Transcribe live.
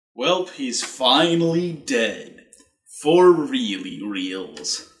Well, he's finally dead. For really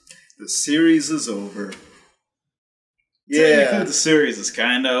reals. The series is over. Technically, the series is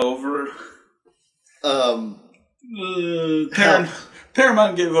kinda over.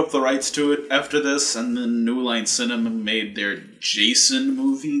 Paramount gave up the rights to it after this, and then New Line Cinema made their Jason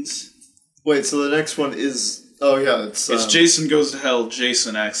movies. Wait, so the next one is... Oh, yeah, it's Jason Goes to Hell,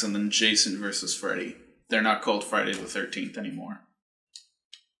 Jason X, and then Jason vs. Freddy. They're not called Friday the 13th anymore.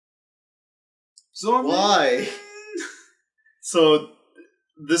 So why? So,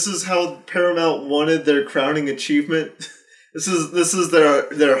 this is how Paramount wanted their crowning achievement? This is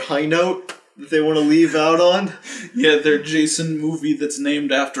their high note that they want to leave out on? Yeah, their Jason movie that's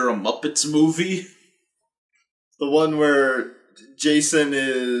named after a Muppets movie. The one where Jason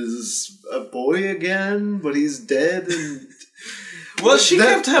is a boy again, but he's dead and... Well, she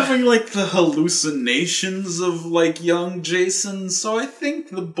kept having, like, the hallucinations of, like, young Jason, so I think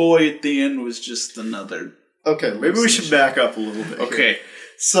the boy at the end was just another... Okay, maybe we should back up a little bit. Okay. Here.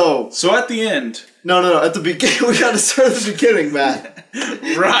 So at the end... No, at the beginning, we gotta start at the beginning, Matt.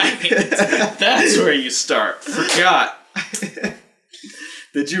 Right. That's where you start. Forgot.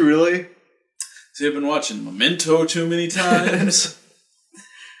 Did you really? See, I've been watching Memento too many times.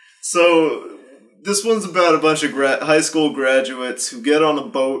 So... This one's about a bunch of high school graduates who get on a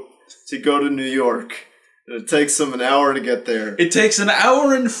boat to go to New York. And it takes them an hour to get there. It takes an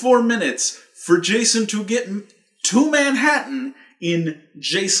hour and 4 minutes for Jason to get to Manhattan in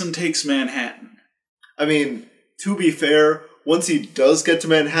Jason Takes Manhattan. I mean, to be fair, once he does get to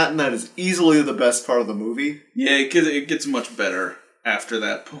Manhattan, that is easily the best part of the movie. Yeah, it gets much better after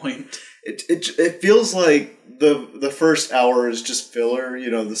that point. It feels like the first hour is just filler, you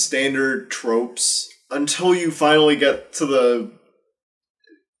know, the standard tropes, until you finally get to the,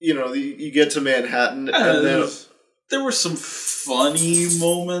 you know, you get to Manhattan, and then... There were some funny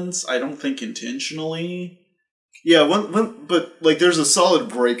moments, I don't think intentionally. Yeah, but, like, there's a solid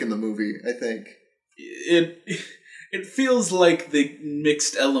break in the movie, I think. It feels like they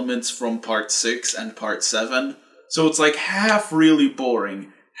mixed elements from Part 6 and Part 7, so it's like half really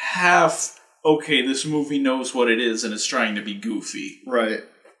boring, half... Okay, this movie knows what it is and is trying to be goofy. Right.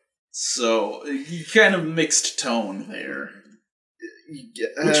 So, you kind of mixed tone there.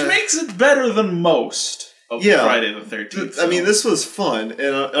 Which makes it better than most of Friday the 13th. I mean, this was fun,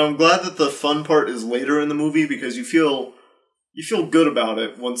 and I'm glad that the fun part is later in the movie, because you feel good about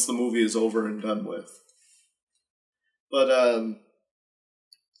it once the movie is over and done with. But,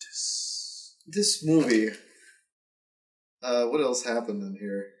 this movie... what else happened in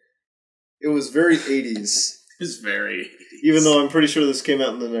here? It was very 80s. It was very 80s. Even though I'm pretty sure this came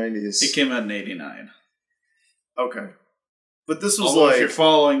out in the 90s. It came out in 89. Okay. But this was Although like... if you're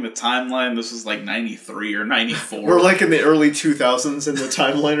following the timeline, this was like 93 or 94. We're like in the early 2000s in the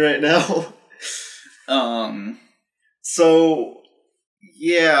timeline right now. So,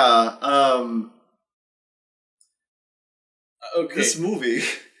 yeah, okay. This movie...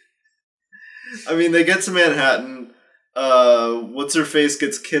 I mean, they get to Manhattan... What's-her-face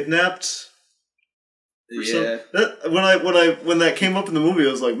gets kidnapped? Yeah. When that came up in the movie,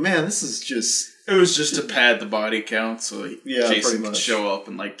 I was like, man, this is just... It was just to pad the body count so Jason could much show up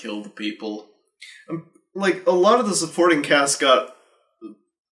and, like, kill the people. Like, a lot of the supporting cast got...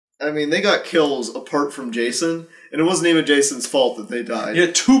 I mean, they got kills apart from Jason, and it wasn't even Jason's fault that they died.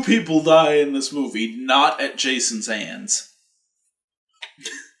 Yeah, 2 people die in this movie, not at Jason's hands.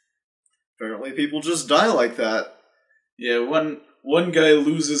 Apparently people just die like that. Yeah, one guy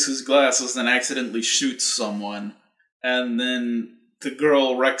loses his glasses and accidentally shoots someone, and then the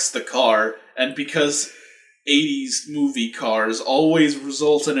girl wrecks the car, and because 80s movie cars always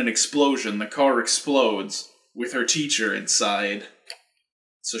result in an explosion, the car explodes with her teacher inside.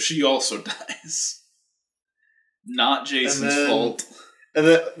 So she also dies. Not Jason's fault. And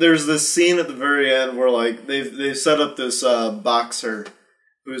then there's this scene at the very end where, like, they've set up this boxer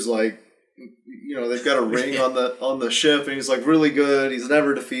who's like, you know, they've got a ring on the ship, and he's like really good. He's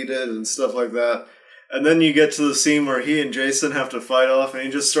never defeated and stuff like that. And then you get to the scene where he and Jason have to fight off, and he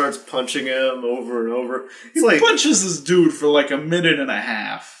just starts punching him over and over. He punches this dude for like a minute and a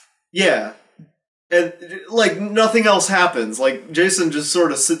half. Yeah, and like nothing else happens. Like Jason just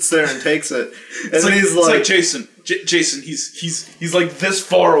sort of sits there and takes it, and it's then like, he's like, Jason, he's like this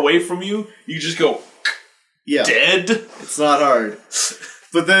far away from you. You just go, yeah, dead. It's not hard.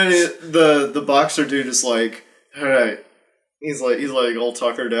 But then the boxer dude is like, all right. He's like all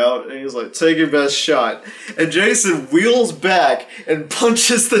tuckered out, and he's like, take your best shot. And Jason wheels back and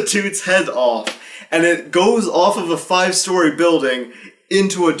punches the dude's head off. And it goes off of a 5-story building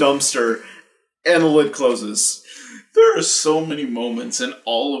into a dumpster, and the lid closes. There are so many moments in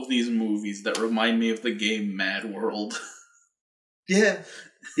all of these movies that remind me of the game Mad World. Yeah.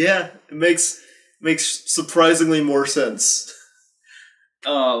 It makes surprisingly more sense.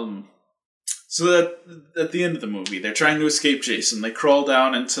 So that at the end of the movie, they're trying to escape Jason. They crawl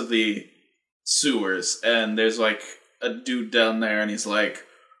down into the sewers, and there's like a dude down there, and he's like,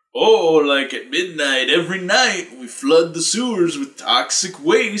 "Oh, like at midnight every night, we flood the sewers with toxic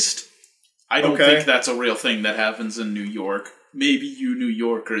waste." I don't think that's a real thing that happens in New York. Maybe you New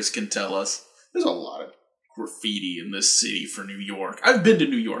Yorkers can tell us. There's a lot of graffiti in this city for New York. I've been to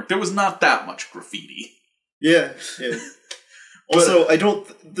New York. There was not that much graffiti. Yeah. Also,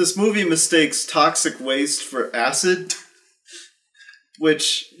 this movie mistakes toxic waste for acid,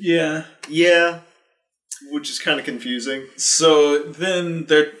 which... Yeah. Which is kind of confusing. So then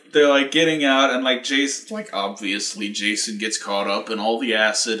they're like getting out, and like Jason, like obviously Jason gets caught up in all the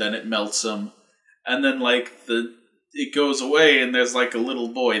acid and it melts him, and then like it goes away and there's like a little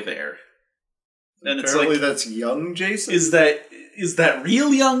boy there, and apparently it's like, that's young Jason. Is that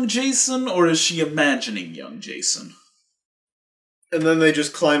real young Jason, or is she imagining young Jason? And then they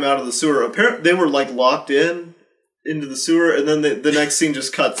just climb out of the sewer. Apparently they were like locked into the sewer, and then the next scene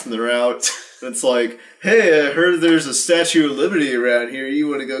just cuts and they're out. And it's like, hey, I heard there's a Statue of Liberty around here. You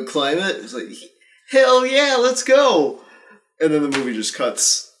want to go climb it? It's like, hell yeah, let's go. And then the movie just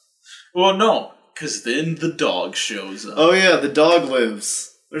cuts. Well, no, because then the dog shows up. Oh yeah, the dog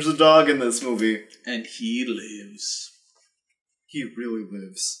lives. There's a dog in this movie. And he lives. He really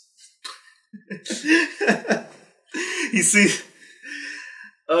lives. You see...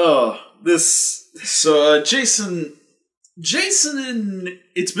 Oh, this... So, Jason,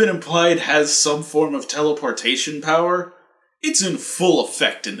 it's been implied, has some form of teleportation power. It's in full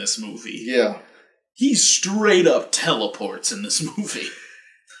effect in this movie. Yeah. He straight up teleports in this movie.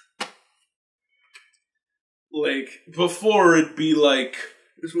 Like, before it'd be like...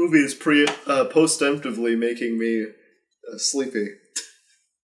 This movie is post-emptively making me sleepy.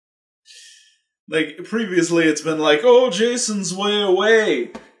 Like, previously it's been like, oh, Jason's way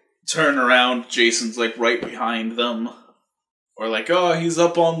away. Turn around, Jason's like right behind them. Or like, oh, he's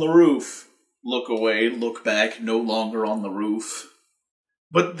up on the roof. Look away, look back, no longer on the roof.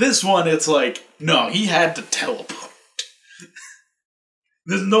 But this one, it's like, no, he had to teleport.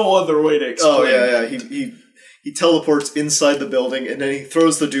 There's no other way to explain it. Oh, yeah. He teleports inside the building, and then he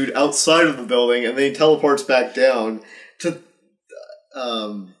throws the dude outside of the building, and then he teleports back down to...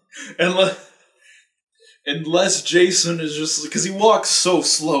 Unless Jason is just... Because he walks so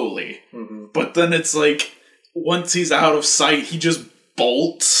slowly. Mm-hmm. But then it's like, once he's out of sight, he just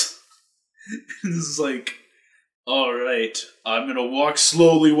bolts. It's like, alright, I'm gonna walk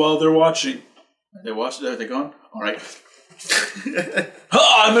slowly while they're watching. Are they watching? Are they gone? Alright.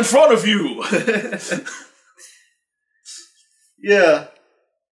 I'm in front of you! Yeah.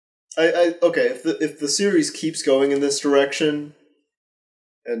 Okay, if the series keeps going in this direction,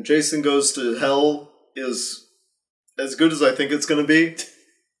 and Jason Goes to Hell is as good as I think it's going to be,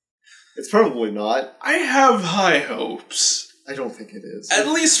 it's probably not. I have high hopes. I don't think it is. At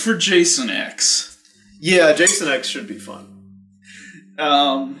least for Jason X. Yeah, Jason X should be fun.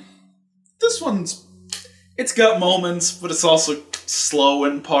 This one's... It's got moments, but it's also slow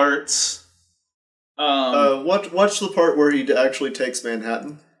in parts. Watch the part where he actually takes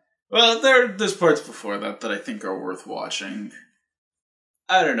Manhattan. Well, there's parts before that I think are worth watching.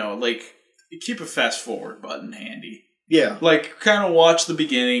 I don't know, like, keep a fast forward button handy. Yeah. Like, kind of watch the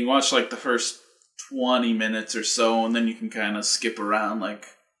beginning, watch like the first 20 minutes or so, and then you can kind of skip around like,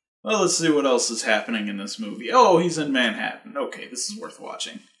 well, let's see what else is happening in this movie. Oh, he's in Manhattan. Okay, this is worth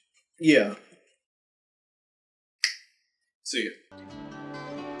watching. Yeah. See ya.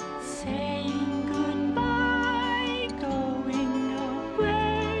 Saying goodbye, going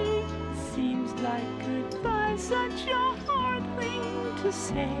away, seems like goodbye, such a hard thing to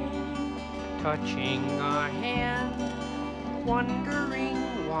say. Touching a hand, wondering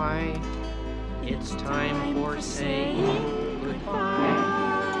why it's time for saying